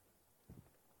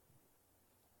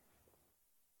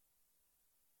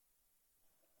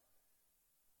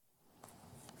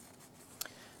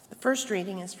First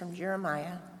reading is from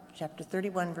Jeremiah chapter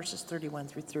 31, verses 31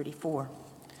 through 34.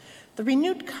 The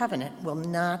renewed covenant will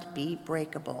not be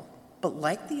breakable, but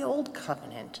like the old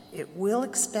covenant, it will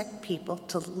expect people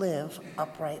to live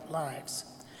upright lives.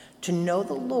 To know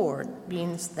the Lord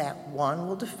means that one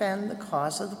will defend the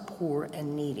cause of the poor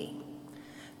and needy.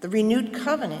 The renewed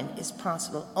covenant is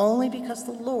possible only because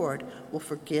the Lord will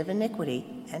forgive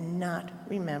iniquity and not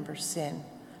remember sin.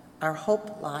 Our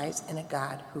hope lies in a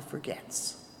God who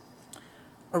forgets.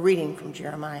 A reading from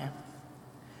Jeremiah.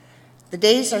 The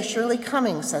days are surely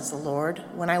coming, says the Lord,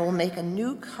 when I will make a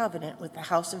new covenant with the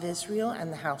house of Israel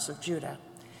and the house of Judah.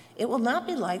 It will not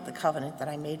be like the covenant that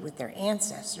I made with their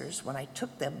ancestors when I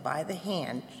took them by the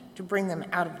hand to bring them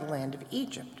out of the land of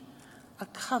Egypt, a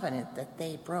covenant that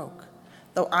they broke,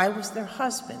 though I was their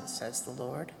husband, says the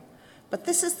Lord. But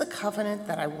this is the covenant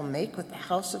that I will make with the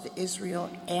house of Israel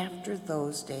after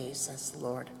those days, says the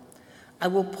Lord. I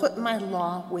will put my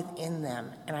law within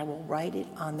them, and I will write it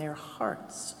on their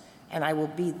hearts, and I will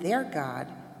be their God,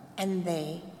 and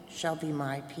they shall be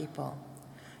my people.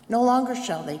 No longer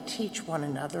shall they teach one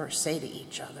another or say to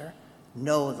each other,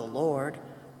 know the Lord,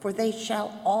 for they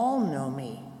shall all know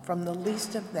me, from the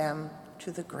least of them to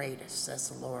the greatest, says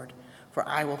the Lord. For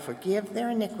I will forgive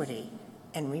their iniquity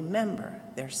and remember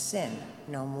their sin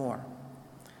no more.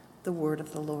 The word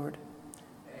of the Lord.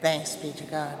 Thanks be to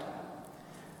God.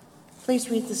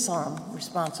 Please read the psalm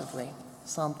responsively.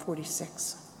 Psalm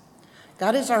 46.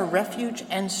 God is our refuge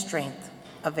and strength,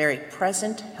 a very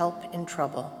present help in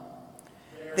trouble.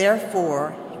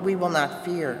 Therefore, we will not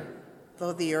fear,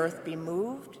 though the earth be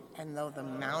moved, and though the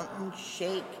mountains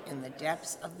shake in the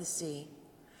depths of the sea.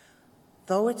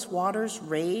 Though its waters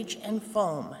rage and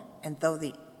foam, and though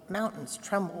the mountains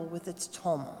tremble with its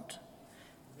tumult.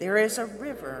 There is a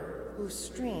river whose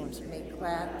streams make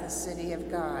glad the city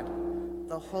of God,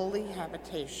 the holy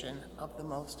habitation of the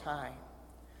Most High.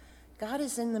 God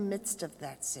is in the midst of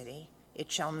that city.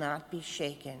 It shall not be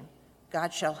shaken.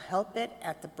 God shall help it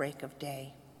at the break of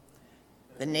day.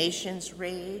 The nations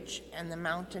rage and the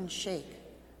mountains shake.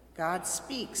 God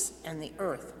speaks and the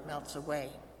earth melts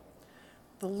away.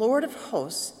 The Lord of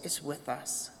hosts is with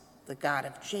us. The God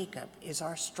of Jacob is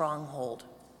our stronghold.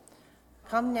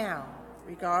 Come now,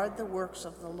 regard the works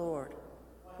of the Lord,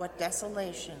 what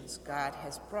desolations God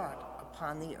has brought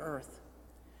upon the earth.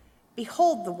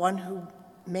 Behold the one who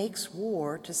makes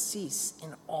war to cease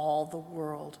in all the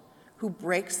world, who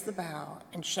breaks the bow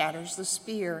and shatters the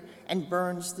spear and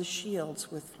burns the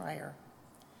shields with fire.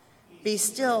 Be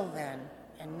still then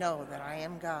and know that I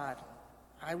am God.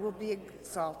 I will be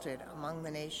exalted among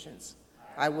the nations.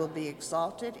 I will be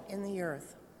exalted in the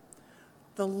earth.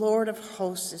 The Lord of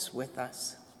hosts is with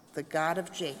us. The God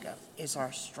of Jacob is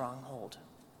our stronghold.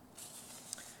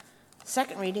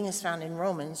 Second reading is found in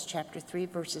Romans chapter 3,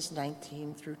 verses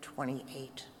 19 through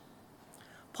 28.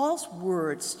 Paul's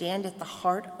words stand at the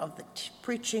heart of the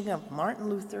preaching of Martin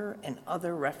Luther and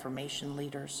other Reformation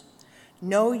leaders.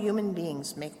 No human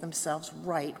beings make themselves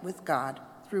right with God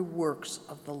through works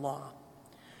of the law.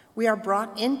 We are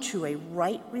brought into a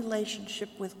right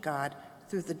relationship with God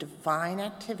through the divine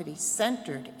activity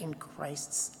centered in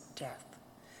Christ's death.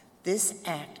 This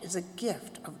act is a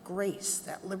gift of grace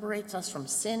that liberates us from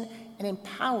sin and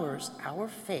empowers our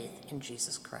faith in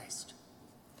Jesus Christ.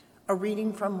 A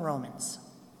reading from Romans.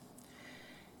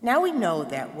 Now we know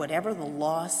that whatever the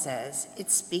law says,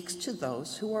 it speaks to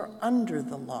those who are under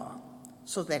the law,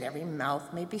 so that every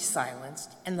mouth may be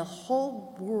silenced and the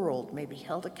whole world may be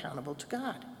held accountable to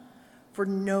God. For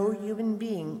no human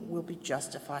being will be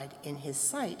justified in his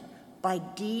sight by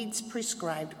deeds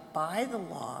prescribed by the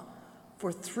law,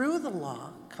 for through the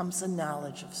law comes the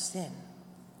knowledge of sin.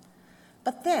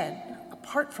 But then,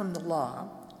 apart from the law,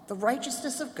 the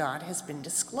righteousness of God has been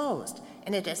disclosed,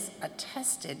 and it is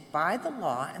attested by the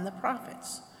law and the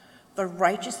prophets, the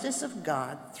righteousness of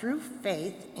God through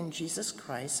faith in Jesus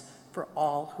Christ for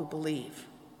all who believe.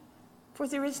 For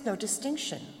there is no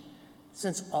distinction,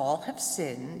 since all have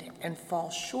sinned and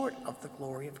fall short of the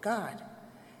glory of God.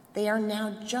 They are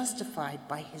now justified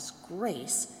by his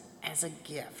grace as a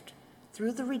gift,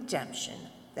 through the redemption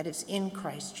that is in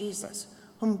Christ Jesus,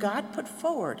 whom God put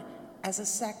forward as a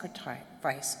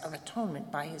sacrifice of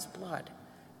atonement by his blood,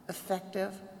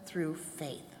 effective through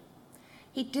faith.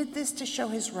 He did this to show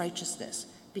his righteousness,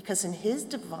 because in his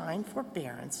divine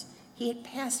forbearance he had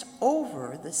passed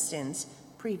over the sins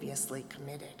previously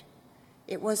committed.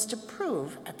 It was to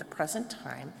prove at the present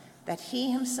time that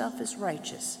he himself is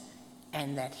righteous,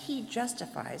 and that he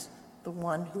justifies the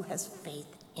one who has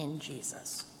faith in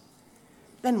Jesus.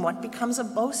 Then what becomes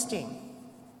of boasting?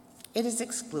 It is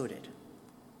excluded.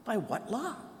 By what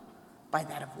law? By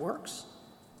that of works?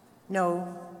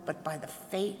 No, but by the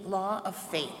law of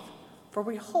faith. For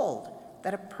we hold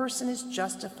that a person is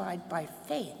justified by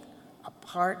faith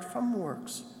apart from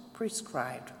works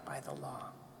prescribed by the law.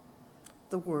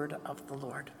 The word of the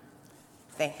Lord.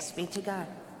 Thanks be to God.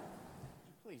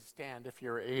 Please stand if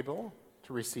you're able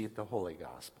to receive the Holy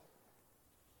Gospel.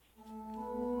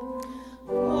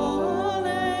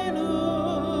 Alleluia,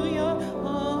 alleluia,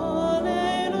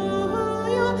 alleluia,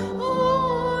 alleluia.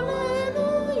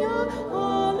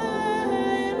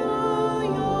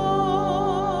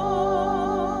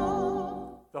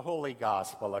 The Holy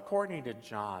Gospel according to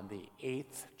John, the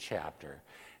 8th chapter.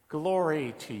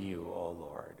 Glory to you, O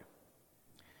Lord.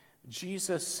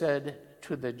 Jesus said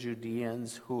to the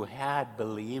Judeans who had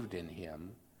believed in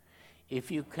him,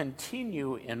 "If you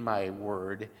continue in my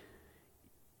word,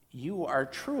 you are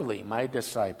truly my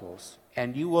disciples,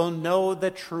 and you will know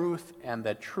the truth, and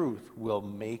the truth will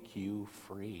make you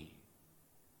free."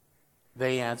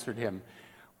 They answered him,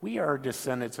 "We are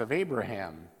descendants of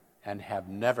Abraham and have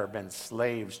never been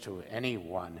slaves to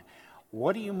anyone.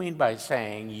 What do you mean by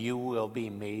saying you will be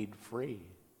made free?"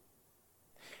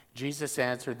 Jesus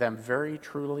answered them, "Very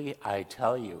truly, I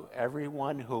tell you,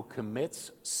 everyone who commits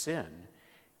sin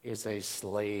is a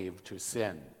slave to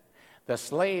sin. The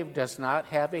slave does not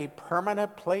have a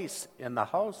permanent place in the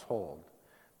household.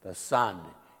 The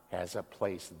Son has a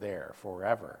place there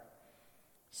forever.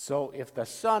 So if the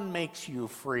Son makes you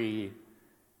free,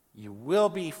 you will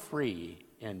be free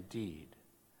indeed."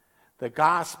 The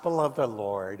gospel of the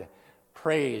Lord.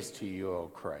 Praise to you, O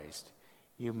Christ.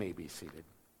 You may be seated.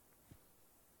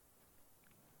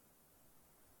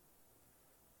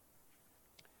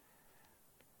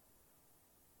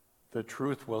 The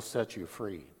truth will set you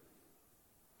free.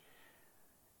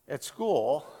 At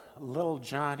school, little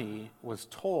Johnny was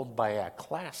told by a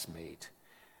classmate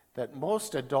that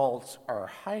most adults are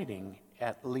hiding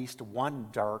at least one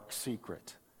dark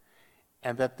secret,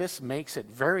 and that this makes it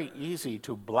very easy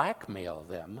to blackmail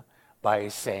them by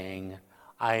saying,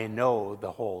 "I know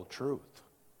the whole truth."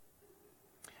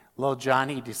 Little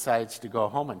Johnny decides to go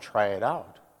home and try it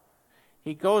out.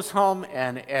 He goes home,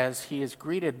 and as he is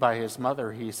greeted by his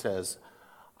mother, he says,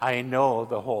 "I know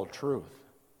the whole truth."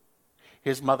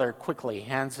 His mother quickly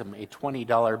hands him a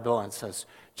 $20 bill and says,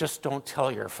 "Just don't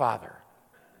tell your father."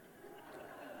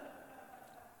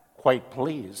 Quite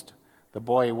pleased, the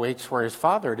boy waits for his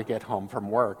father to get home from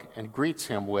work and greets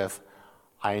him with,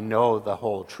 "I know the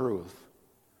whole truth."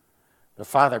 The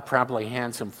father promptly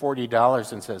hands him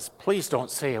 $40 and says, "Please don't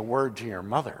say a word to your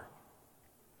mother."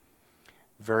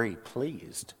 Very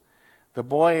pleased, the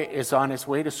boy is on his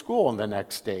way to school the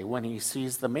next day when he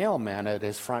sees the mailman at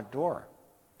his front door.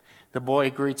 The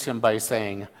boy greets him by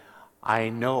saying, "I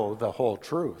know the whole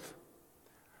truth."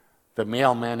 The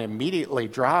mailman immediately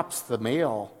drops the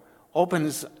mail,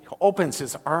 opens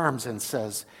his arms and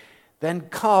says, "Then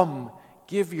come,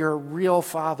 give your real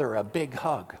father a big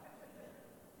hug."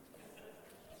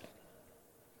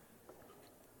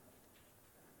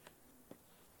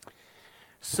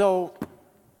 So,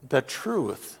 the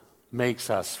truth makes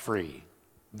us free.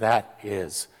 That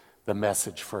is the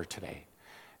message for today.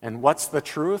 And what's the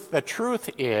truth? The truth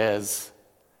is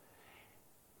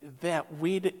that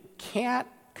we can't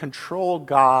control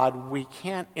God, we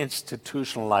can't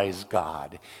institutionalize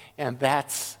God. And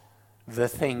that's the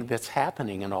thing that's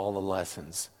happening in all the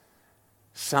lessons.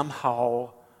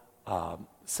 Somehow,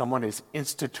 someone is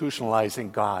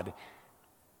institutionalizing God,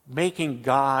 making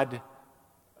God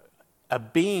a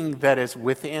being that is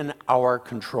within our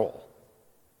control.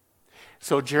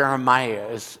 So Jeremiah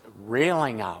is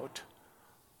railing out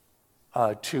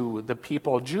to the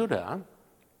people of Judah,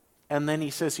 and then he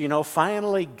says,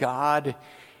 finally God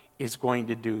is going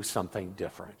to do something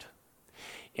different.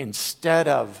 Instead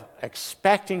of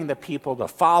expecting the people to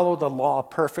follow the law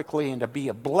perfectly and to be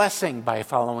a blessing by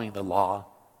following the law,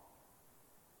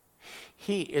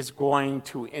 he is going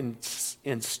to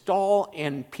install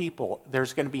in people,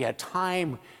 there's going to be a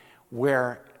time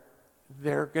where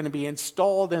they're going to be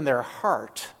installed in their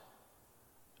heart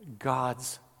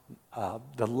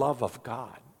the love of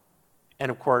God. And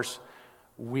of course,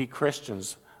 we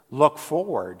Christians look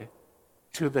forward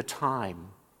to the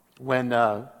time when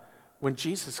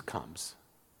Jesus comes,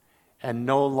 and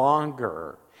no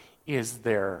longer is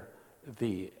there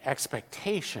the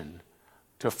expectation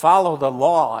to follow the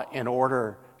law in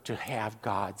order to have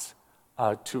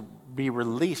to be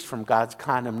released from God's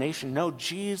condemnation. No,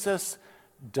 Jesus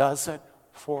does it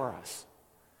for us.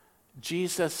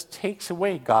 Jesus takes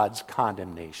away God's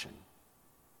condemnation.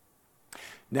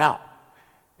 Now,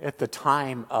 at the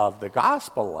time of the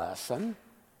gospel lesson,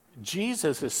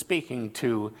 Jesus is speaking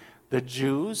to the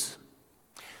Jews,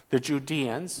 the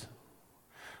Judeans,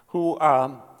 who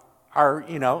are,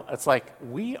 it's like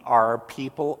we are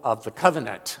people of the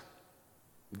covenant.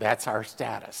 That's our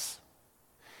status.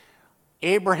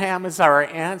 Abraham is our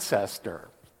ancestor.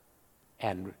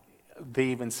 And they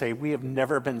even say, we have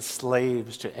never been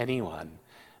slaves to anyone.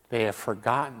 They have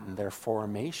forgotten their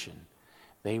formation.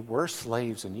 They were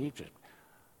slaves in Egypt.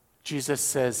 Jesus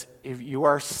says, if you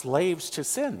are slaves to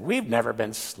sin, we've never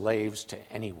been slaves to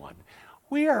anyone.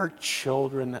 We are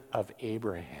children of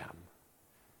Abraham.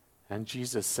 And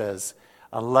Jesus says,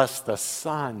 unless the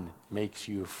Son makes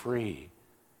you free,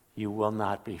 you will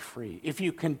not be free. If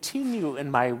you continue in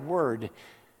my word,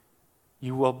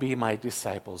 you will be my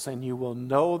disciples, and you will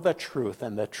know the truth,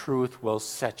 and the truth will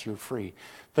set you free.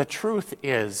 The truth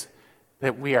is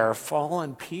that we are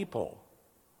fallen people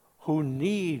who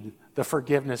need the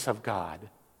forgiveness of God.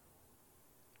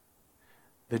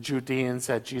 The Judeans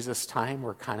at Jesus' time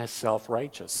were kind of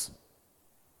self-righteous.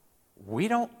 We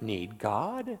don't need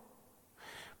God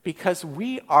because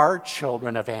we are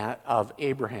children of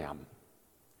Abraham.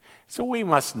 So we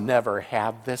must never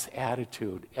have this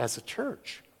attitude as a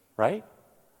church, right?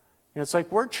 It's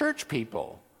like we're church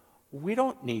people. We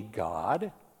don't need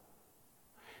God.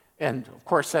 And of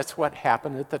course, that's what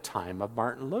happened at the time of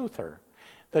Martin Luther.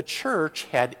 The church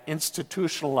had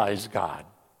institutionalized God.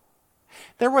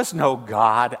 There was no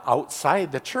God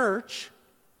outside the church.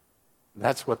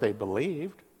 That's what they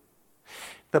believed.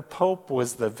 The Pope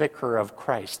was the vicar of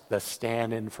Christ, the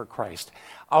stand-in for Christ.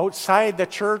 Outside the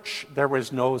church, there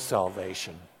was no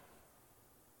salvation.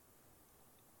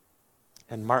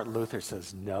 And Martin Luther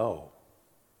says, no.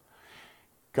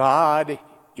 God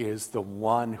is the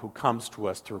one who comes to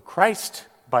us through Christ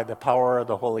by the power of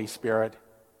the Holy Spirit.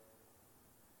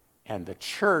 And the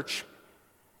church,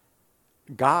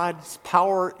 God's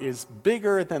power is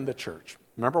bigger than the church.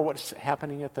 Remember what's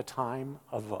happening at the time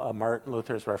of Martin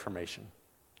Luther's Reformation?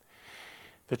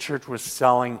 The church was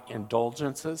selling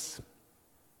indulgences,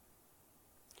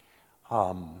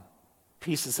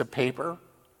 pieces of paper.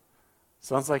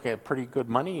 Sounds like a pretty good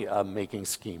money-making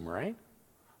scheme, right?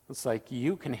 It's like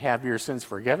you can have your sins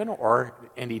forgiven, or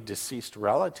any deceased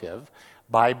relative,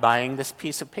 by buying this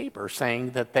piece of paper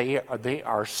saying that they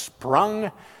are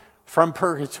sprung from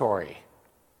purgatory.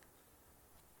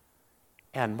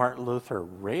 And Martin Luther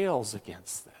rails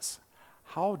against this.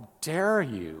 How dare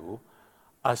you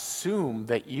assume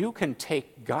that you can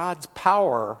take God's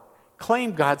power,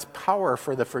 claim God's power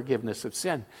for the forgiveness of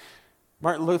sin?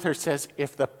 Martin Luther says,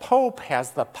 if the Pope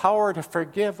has the power to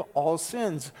forgive all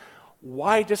sins,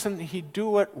 why doesn't he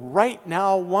do it right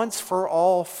now, once for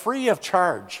all, free of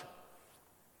charge?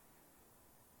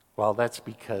 Well, that's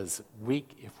because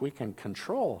if we can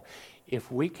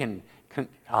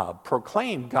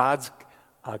proclaim God's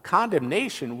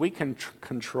condemnation, we can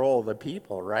control the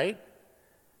people, right?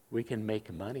 We can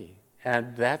make money.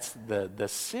 And that's the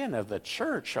sin of the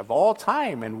church of all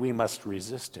time, and we must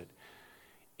resist it,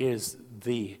 is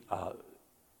that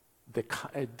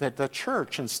the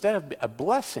church, instead of a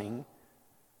blessing,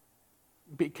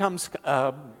 becomes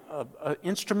an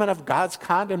instrument of God's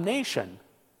condemnation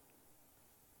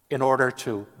in order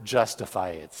to justify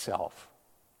itself,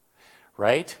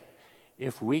 right?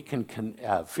 If we can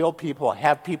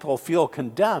have people feel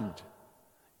condemned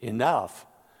enough,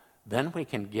 then we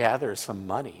can gather some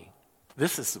money.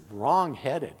 This is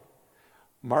wrong-headed.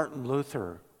 Martin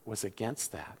Luther was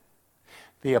against that.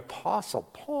 The Apostle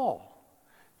Paul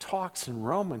talks in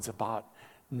Romans about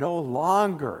no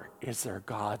longer is there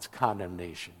God's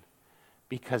condemnation,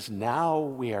 because now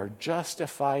we are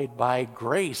justified by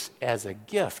grace as a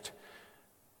gift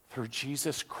through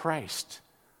Jesus Christ,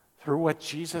 through what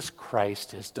Jesus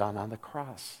Christ has done on the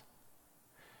cross.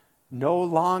 No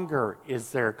longer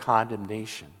is there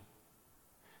condemnation.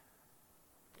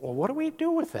 Well, what do we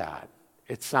do with that?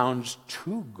 It sounds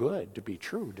too good to be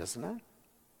true, doesn't it?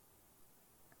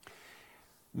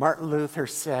 Martin Luther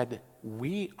said,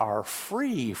 we are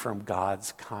free from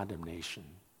God's condemnation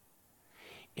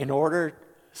in order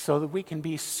so that we can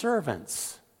be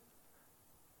servants.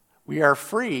 We're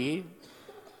freed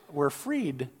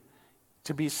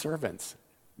to be servants.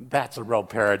 That's a real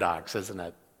paradox, isn't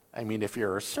it? I mean, if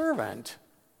you're a servant,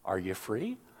 are you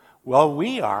free? Well,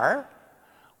 we are.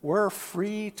 We're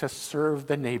free to serve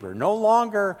the neighbor. No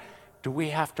longer do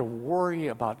we have to worry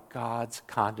about God's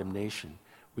condemnation.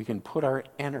 We can put our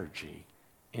energy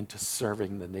into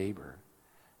serving the neighbor.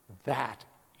 That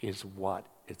is what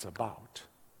it's about.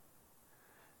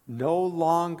 No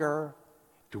longer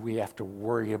do we have to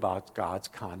worry about God's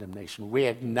condemnation. We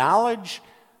acknowledge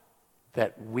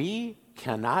that we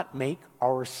cannot make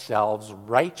ourselves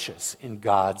righteous in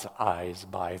God's eyes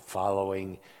by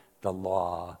following the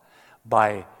law,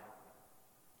 by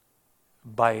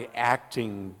by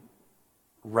acting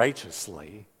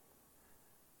righteously.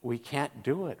 We can't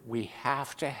do it. We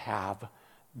have to have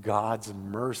God's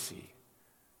mercy,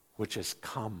 which has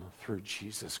come through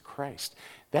Jesus Christ.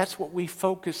 That's what we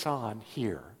focus on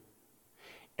here.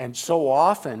 And so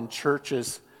often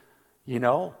churches, we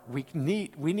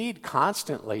need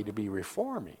constantly to be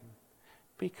reforming,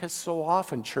 because so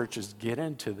often churches get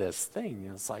into this thing.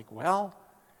 And it's like, well,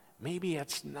 maybe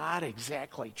it's not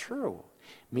exactly true.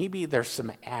 Maybe there's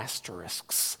some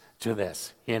asterisks to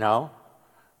this,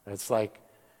 It's like,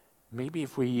 maybe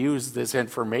if we use this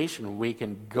information, we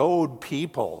can goad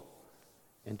people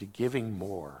into giving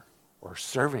more or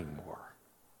serving more.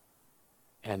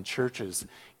 And churches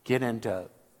get into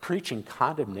preaching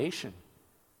condemnation.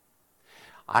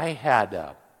 In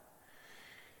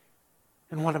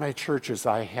one of my churches,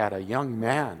 I had a young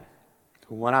man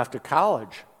who went off to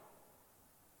college,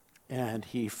 and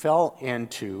he fell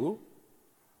into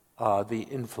the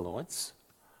influence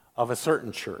of a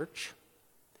certain church,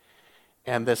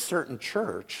 and this certain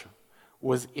church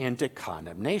was into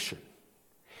condemnation.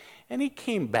 And he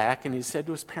came back and he said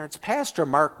to his parents, Pastor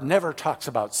Mark never talks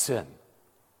about sin.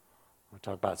 We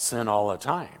talk about sin all the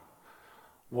time.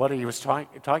 What he was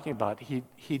talking about,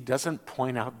 he doesn't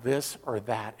point out this or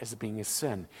that as being a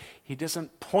sin. He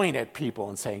doesn't point at people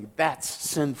and saying, that's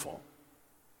sinful.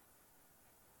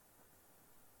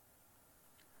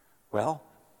 Well,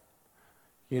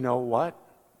 you know what?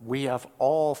 We have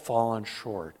all fallen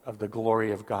short of the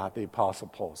glory of God, the Apostle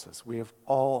Paul says. We have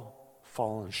all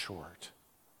fallen short.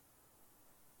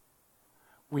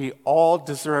 We all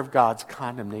deserve God's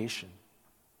condemnation.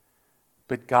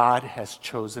 But God has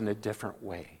chosen a different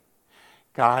way.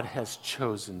 God has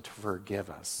chosen to forgive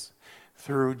us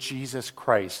through Jesus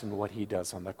Christ and what he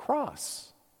does on the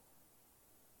cross.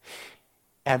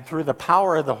 And through the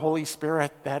power of the Holy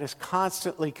Spirit, that is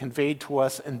constantly conveyed to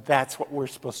us, and that's what we're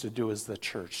supposed to do as the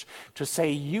church. To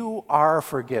say, you are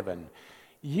forgiven.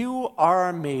 You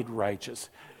are made righteous.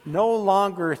 No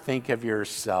longer think of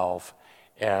yourself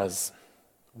as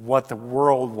what the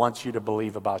world wants you to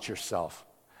believe about yourself.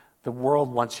 The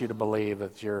world wants you to believe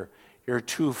that you're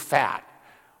too fat,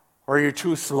 or you're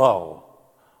too slow,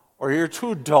 or you're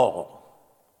too dull,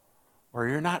 or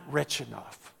you're not rich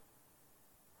enough.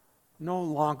 No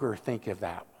longer think of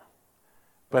that,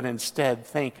 but instead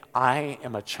think, I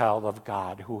am a child of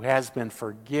God who has been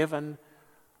forgiven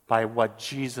by what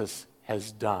Jesus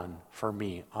has done for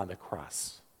me on the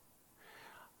cross.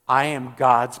 I am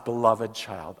God's beloved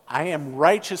child. I am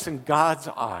righteous in God's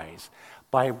eyes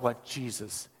by what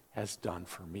Jesus has done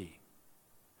for me.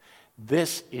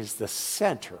 This is the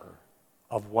center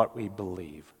of what we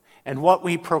believe and what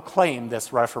we proclaim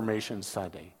this Reformation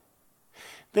Sunday.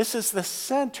 This is the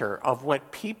center of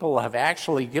what people have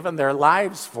actually given their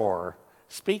lives for.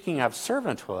 Speaking of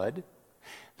servanthood,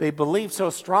 they believe so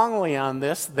strongly on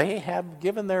this, they have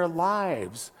given their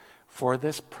lives for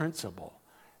this principle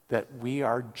that we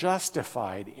are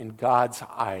justified in God's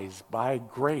eyes by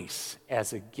grace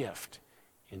as a gift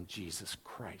in Jesus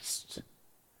Christ.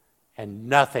 And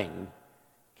nothing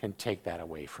can take that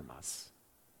away from us.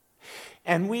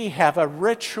 And we have a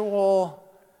ritual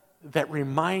that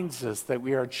reminds us that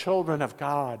we are children of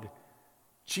God.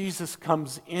 Jesus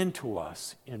comes into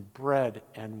us in bread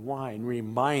and wine,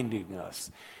 reminding us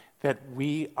that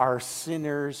we are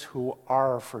sinners who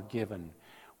are forgiven.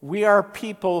 We are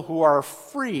people who are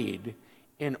freed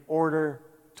in order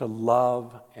to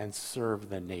love and serve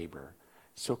the neighbor.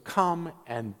 So come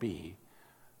and be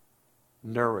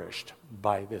nourished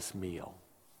by this meal.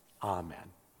 Amen.